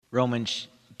Romans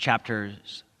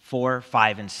chapters 4,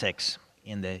 5, and 6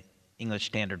 in the English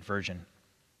Standard Version.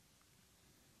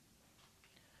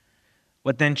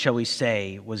 What then shall we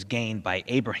say was gained by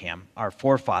Abraham, our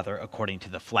forefather, according to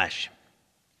the flesh?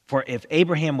 For if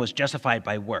Abraham was justified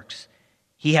by works,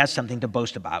 he has something to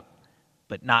boast about,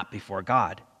 but not before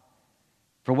God.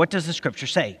 For what does the Scripture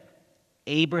say?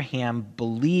 Abraham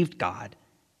believed God,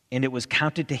 and it was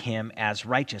counted to him as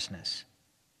righteousness.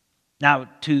 Now,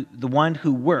 to the one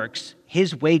who works,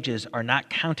 his wages are not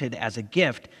counted as a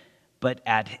gift, but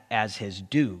as his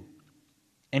due.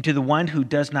 And to the one who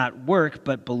does not work,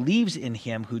 but believes in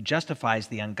him who justifies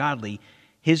the ungodly,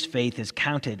 his faith is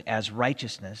counted as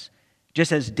righteousness,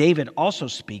 just as David also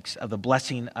speaks of the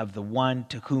blessing of the one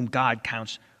to whom God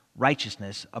counts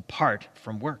righteousness apart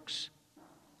from works.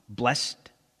 Blessed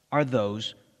are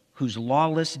those whose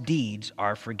lawless deeds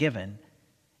are forgiven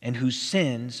and whose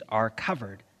sins are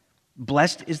covered.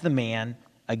 Blessed is the man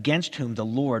against whom the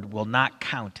Lord will not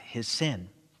count his sin.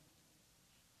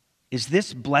 Is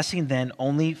this blessing then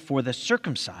only for the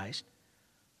circumcised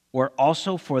or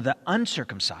also for the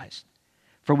uncircumcised?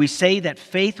 For we say that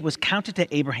faith was counted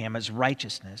to Abraham as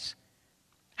righteousness.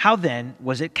 How then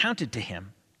was it counted to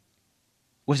him?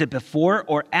 Was it before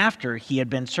or after he had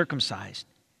been circumcised?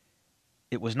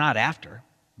 It was not after,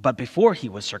 but before he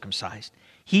was circumcised.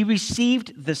 He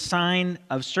received the sign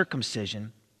of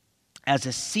circumcision as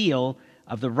a seal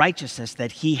of the righteousness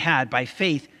that he had by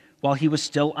faith while he was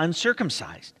still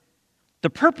uncircumcised. The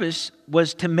purpose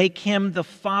was to make him the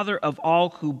father of all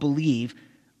who believe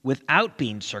without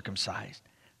being circumcised,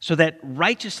 so that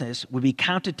righteousness would be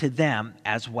counted to them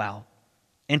as well,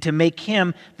 and to make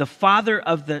him the father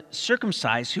of the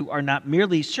circumcised who are not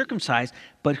merely circumcised,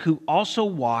 but who also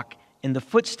walk in the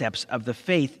footsteps of the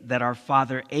faith that our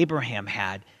father Abraham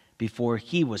had before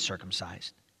he was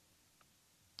circumcised.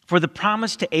 For the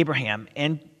promise to Abraham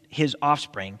and his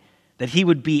offspring that he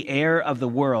would be heir of the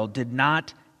world did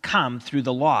not come through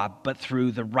the law, but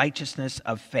through the righteousness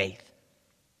of faith.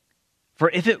 For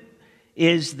if it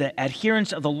is the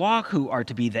adherents of the law who are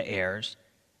to be the heirs,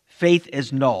 faith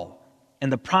is null,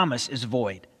 and the promise is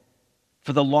void.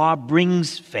 For the law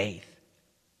brings faith.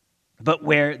 But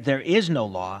where there is no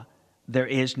law, there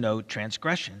is no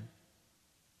transgression.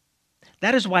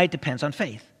 That is why it depends on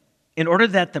faith, in order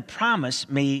that the promise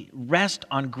may rest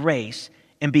on grace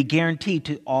and be guaranteed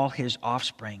to all his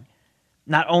offspring,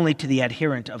 not only to the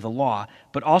adherent of the law,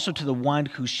 but also to the one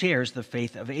who shares the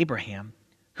faith of Abraham,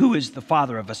 who is the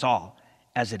father of us all,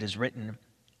 as it is written,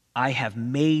 I have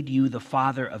made you the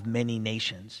father of many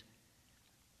nations,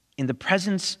 in the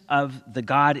presence of the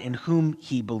God in whom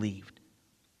he believed,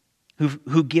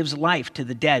 who gives life to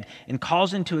the dead and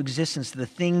calls into existence the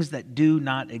things that do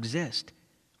not exist.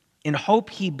 In hope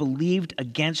he believed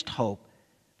against hope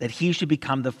that he should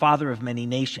become the father of many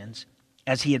nations,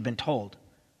 as he had been told.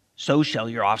 So shall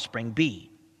your offspring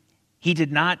be. He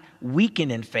did not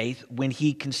weaken in faith when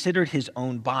he considered his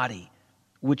own body,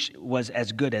 which was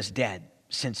as good as dead,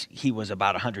 since he was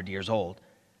about 100 years old,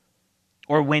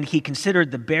 or when he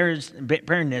considered the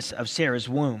barrenness of Sarah's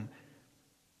womb.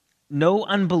 No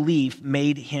unbelief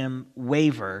made him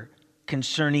waver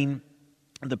concerning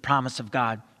the promise of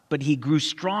God, but he grew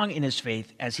strong in his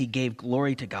faith as he gave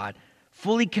glory to God,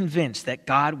 fully convinced that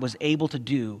God was able to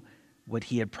do what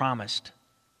he had promised.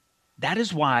 That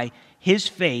is why his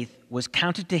faith was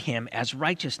counted to him as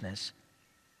righteousness.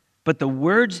 But the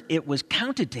words it was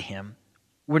counted to him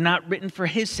were not written for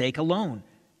his sake alone,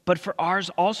 but for ours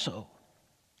also.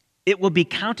 It will be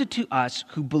counted to us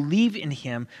who believe in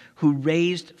him who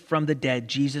raised from the dead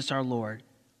Jesus our Lord,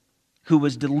 who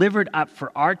was delivered up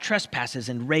for our trespasses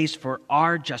and raised for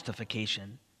our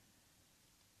justification.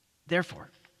 Therefore,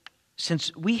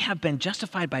 since we have been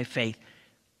justified by faith,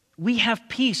 we have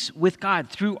peace with God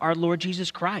through our Lord Jesus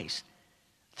Christ.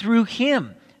 Through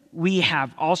him, we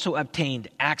have also obtained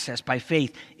access by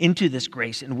faith into this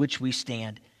grace in which we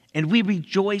stand, and we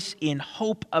rejoice in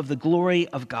hope of the glory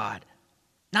of God.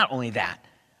 Not only that,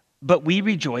 but we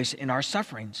rejoice in our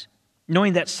sufferings,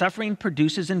 knowing that suffering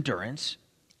produces endurance,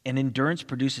 and endurance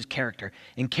produces character,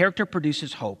 and character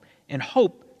produces hope, and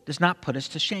hope does not put us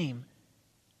to shame,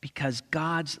 because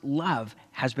God's love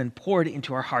has been poured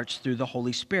into our hearts through the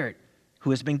Holy Spirit, who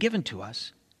has been given to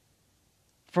us.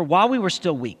 For while we were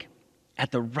still weak,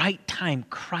 at the right time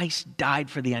Christ died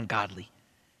for the ungodly.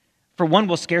 For one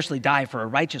will scarcely die for a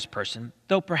righteous person,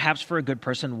 though perhaps for a good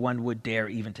person one would dare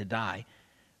even to die.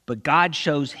 But God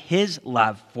shows his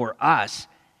love for us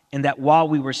in that while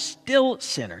we were still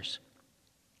sinners,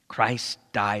 Christ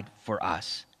died for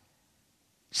us.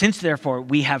 Since therefore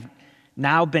we have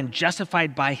now been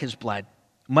justified by his blood,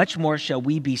 much more shall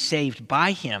we be saved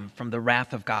by him from the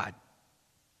wrath of God.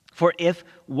 For if,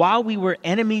 while we were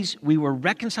enemies, we were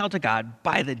reconciled to God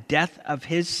by the death of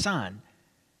his Son,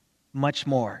 much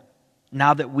more,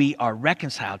 now that we are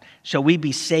reconciled, shall we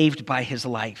be saved by his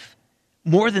life.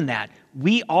 More than that,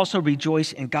 we also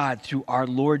rejoice in God through our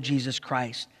Lord Jesus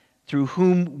Christ, through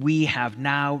whom we have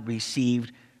now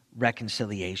received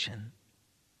reconciliation.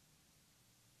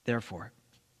 Therefore,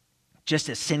 just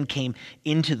as sin came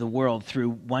into the world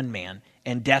through one man,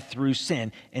 and death through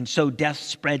sin, and so death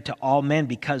spread to all men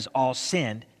because all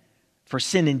sinned. For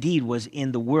sin indeed was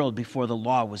in the world before the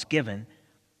law was given,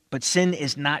 but sin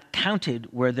is not counted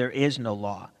where there is no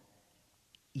law.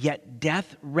 Yet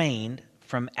death reigned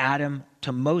from Adam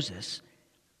to Moses,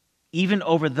 even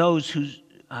over those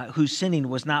whose sinning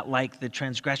was not like the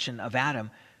transgression of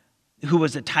Adam, who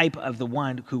was a type of the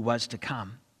one who was to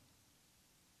come.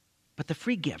 But the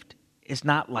free gift is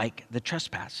not like the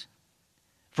trespass.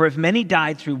 For if many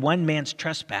died through one man's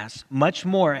trespass, much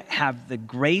more have the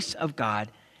grace of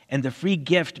God and the free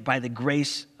gift by the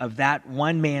grace of that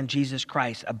one man, Jesus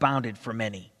Christ, abounded for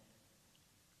many.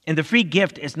 And the free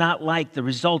gift is not like the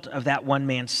result of that one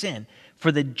man's sin.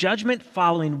 For the judgment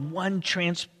following one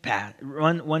trespass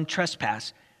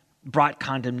brought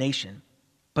condemnation,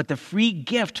 but the free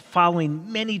gift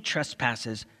following many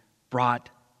trespasses brought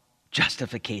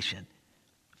justification.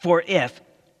 For if,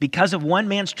 because of one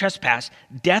man's trespass,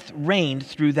 death reigned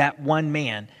through that one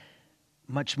man,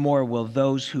 much more will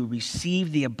those who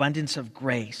receive the abundance of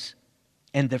grace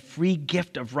and the free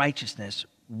gift of righteousness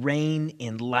reign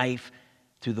in life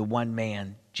through the one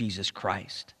man, Jesus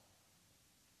Christ.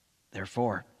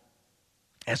 Therefore,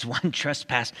 as one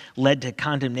trespass led to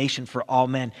condemnation for all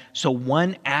men, so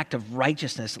one act of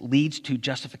righteousness leads to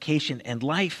justification and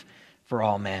life for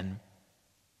all men.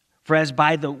 For as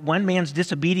by the one man's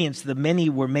disobedience the many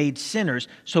were made sinners,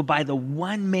 so by the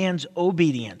one man's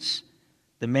obedience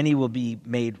the many will be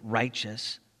made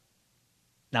righteous.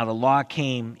 Now the law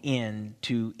came in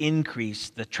to increase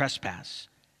the trespass,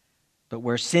 but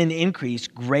where sin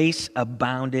increased, grace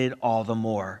abounded all the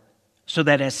more, so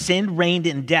that as sin reigned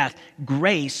in death,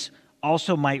 grace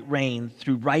also might reign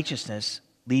through righteousness,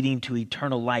 leading to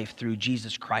eternal life through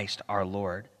Jesus Christ our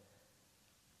Lord.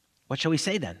 What shall we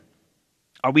say then?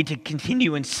 Are we to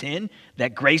continue in sin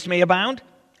that grace may abound?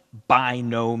 By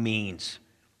no means.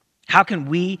 How can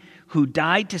we who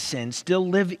died to sin still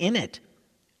live in it?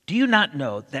 Do you not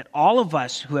know that all of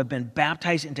us who have been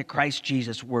baptized into Christ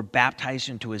Jesus were baptized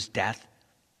into his death?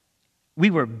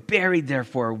 We were buried,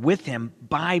 therefore, with him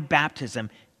by baptism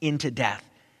into death,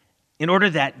 in order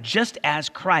that just as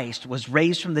Christ was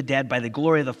raised from the dead by the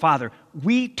glory of the Father,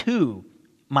 we too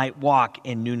might walk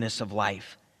in newness of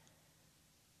life.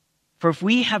 For if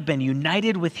we have been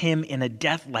united with him in a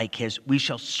death like his, we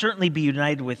shall certainly be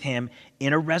united with him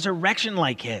in a resurrection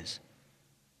like his.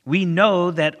 We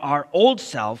know that our old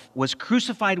self was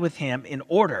crucified with him in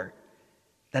order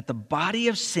that the body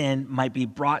of sin might be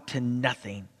brought to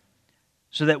nothing,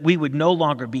 so that we would no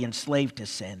longer be enslaved to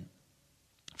sin.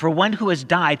 For one who has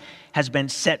died has been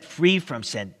set free from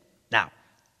sin. Now,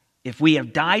 if we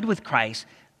have died with Christ,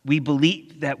 we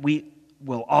believe that we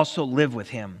will also live with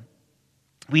him.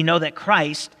 We know that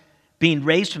Christ, being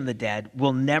raised from the dead,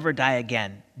 will never die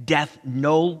again. Death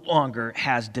no longer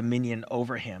has dominion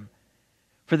over him.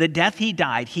 For the death he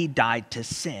died to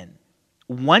sin,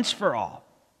 once for all.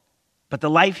 But the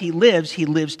life he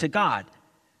lives to God.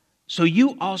 So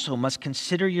you also must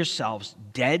consider yourselves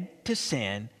dead to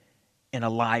sin and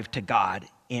alive to God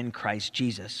in Christ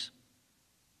Jesus.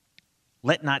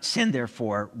 Let not sin,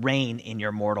 therefore, reign in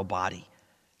your mortal body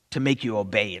to make you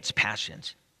obey its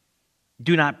passions.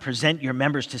 Do not present your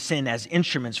members to sin as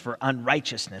instruments for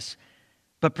unrighteousness,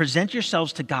 but present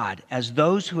yourselves to God as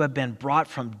those who have been brought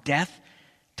from death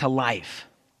to life,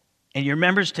 and your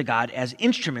members to God as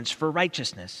instruments for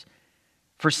righteousness.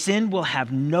 For sin will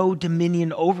have no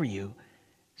dominion over you,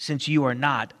 since you are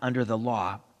not under the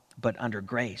law, but under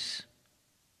grace.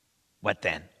 What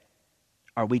then?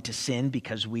 Are we to sin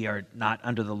because we are not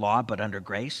under the law, but under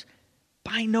grace?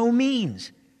 By no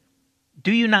means.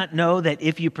 Do you not know that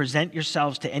if you present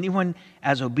yourselves to anyone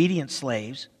as obedient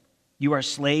slaves, you are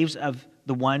slaves of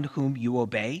the one whom you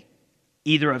obey,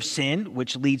 either of sin,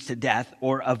 which leads to death,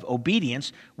 or of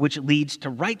obedience, which leads to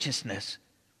righteousness?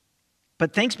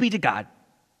 But thanks be to God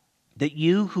that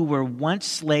you who were once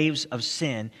slaves of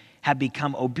sin have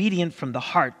become obedient from the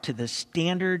heart to the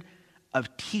standard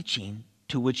of teaching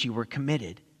to which you were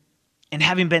committed, and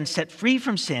having been set free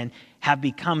from sin, have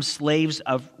become slaves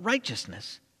of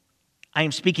righteousness. I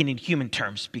am speaking in human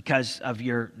terms because of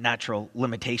your natural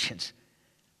limitations.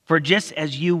 For just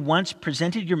as you once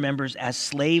presented your members as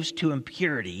slaves to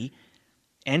impurity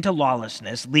and to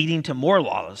lawlessness, leading to more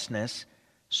lawlessness,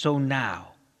 so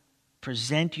now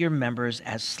present your members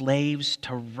as slaves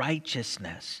to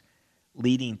righteousness,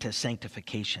 leading to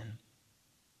sanctification.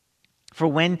 For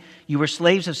when you were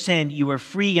slaves of sin, you were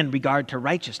free in regard to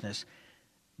righteousness.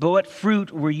 But what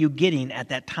fruit were you getting at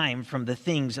that time from the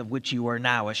things of which you are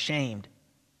now ashamed?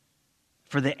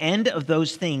 For the end of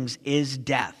those things is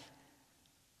death.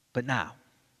 But now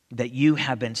that you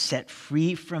have been set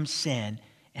free from sin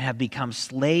and have become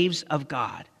slaves of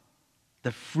God,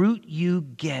 the fruit you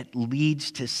get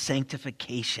leads to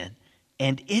sanctification,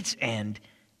 and its end,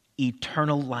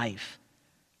 eternal life.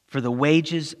 For the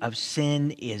wages of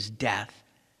sin is death,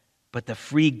 but the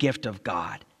free gift of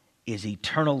God is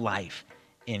eternal life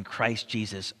in Christ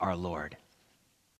Jesus our Lord.